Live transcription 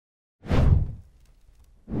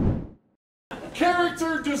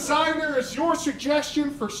character designer is your suggestion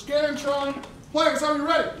for Scantron? Players, are you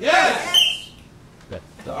ready? Yes!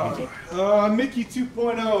 Mickey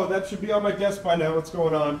 2.0. That should be on my desk by now. What's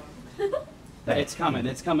going on? It's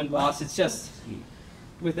coming, boss. It's just,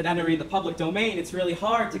 with it entering the public domain, it's really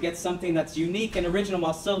hard to get something that's unique and original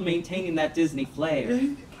while still maintaining that Disney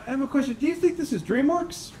flair. I have a question. Do you think this is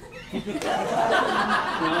DreamWorks?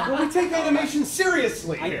 Well, we take animation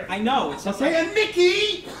seriously here. I know, it's just okay, and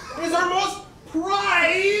Mickey is our most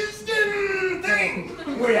prized thing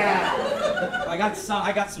we have. I got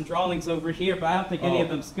some drawings over here, but I don't think any of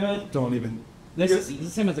them's good. Don't even. This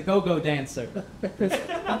is him as a go-go dancer.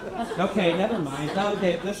 Okay, never mind.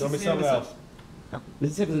 Okay, this Show me is something else.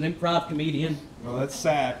 This is him as an improv comedian. Well, that's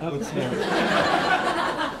sad. Okay. What's new?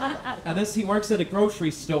 Now he works at a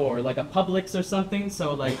grocery store, like a Publix or something,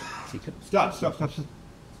 so like... Stop.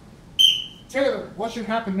 Taylor, what should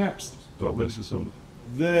happen next?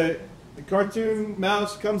 The cartoon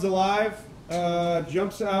mouse comes alive,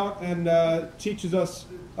 jumps out, and teaches us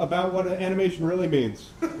about what animation really means.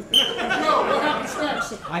 Joe, what happens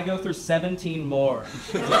next? I go through 17 more.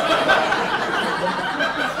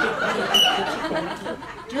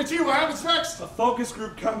 JT, what happens next? A focus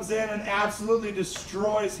group comes in and absolutely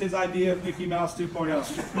destroys his idea of Mickey Mouse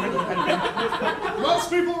 2.0. Most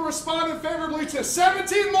people responded favorably to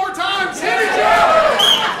 17 more times. Hit it, Joe!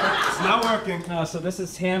 It's not working. So this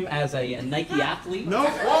is him as a Nike athlete. Nope.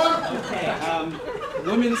 One, Okay,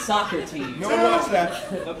 women's soccer team. No one wants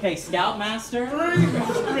that. Okay, Scoutmaster. three,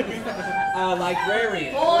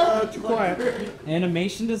 Librarian. four, Too quiet.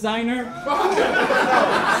 Animation designer. five.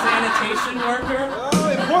 Sanitation worker. Oh,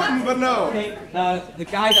 important, but no. Okay, the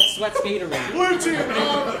guy that sweats Gatorade. Blue team.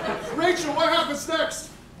 Rachel, what happens next?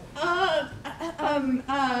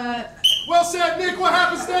 Well said, Nick. What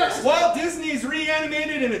happens next? Walt Disney's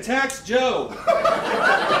reanimated and attacks Joe.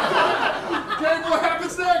 Gabe, what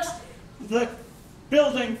happens next? The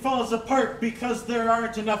building falls apart because there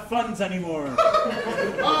aren't enough funds anymore.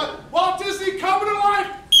 Walt Disney coming to life.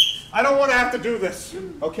 I don't want to have to do this,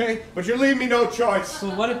 okay? But you leave me no choice. So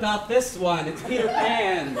what about this one? It's Peter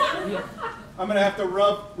Pan. I'm gonna have to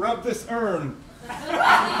rub this urn. Wait,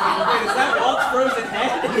 is that Walt's frozen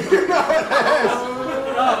head?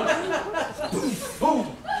 Boom.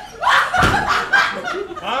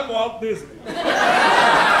 I'm Walt Disney.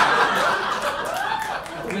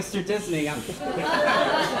 Mr. Disney,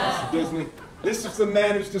 Disney, this is the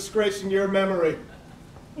man who's disgracing your memory.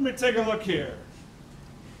 Let me take a look here.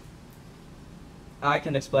 I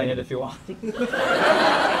can explain it if you want.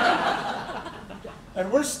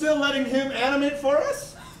 And we're still letting him animate for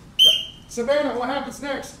us? Savannah, what happens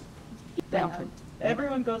next?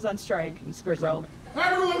 Everyone goes on strike in Squirrel.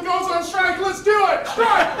 Everyone goes on strike. Let's do it.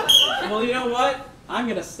 Strike. Well, you know what? I'm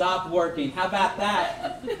gonna stop working. How about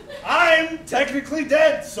that? I'm technically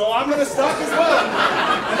dead, so I'm gonna stop as well.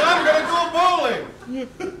 And I'm gonna go bowling.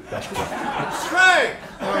 Strike.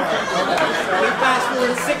 We fast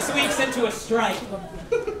forward 6 weeks into a strike.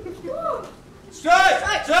 Strike!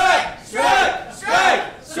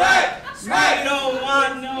 I don't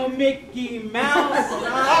want no Mickey Mouse.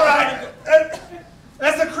 All right.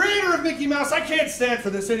 As the creator of Mickey Mouse, I can't stand for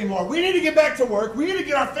this anymore. We need to get back to work. We need to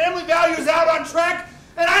get our family values out on track,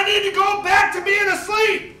 and I need to go back to being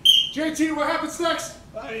asleep. JT, what happens next?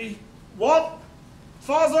 Walt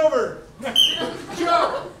falls over.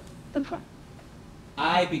 Joe.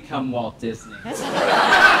 I become Walt Disney. You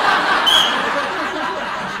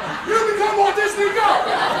become Walt Disney. Go.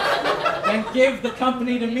 And give the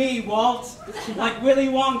company to me, Walt, like Willy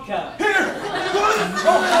Wonka.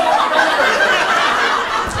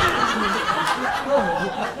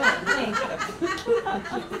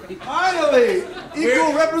 Finally,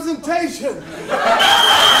 equal representation.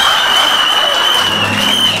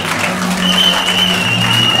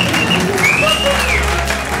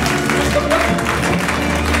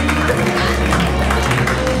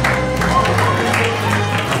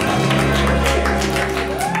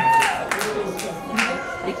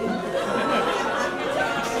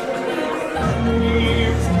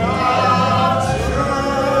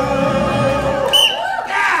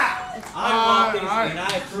 I'm Walt Disney, and I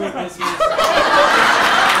approve this year's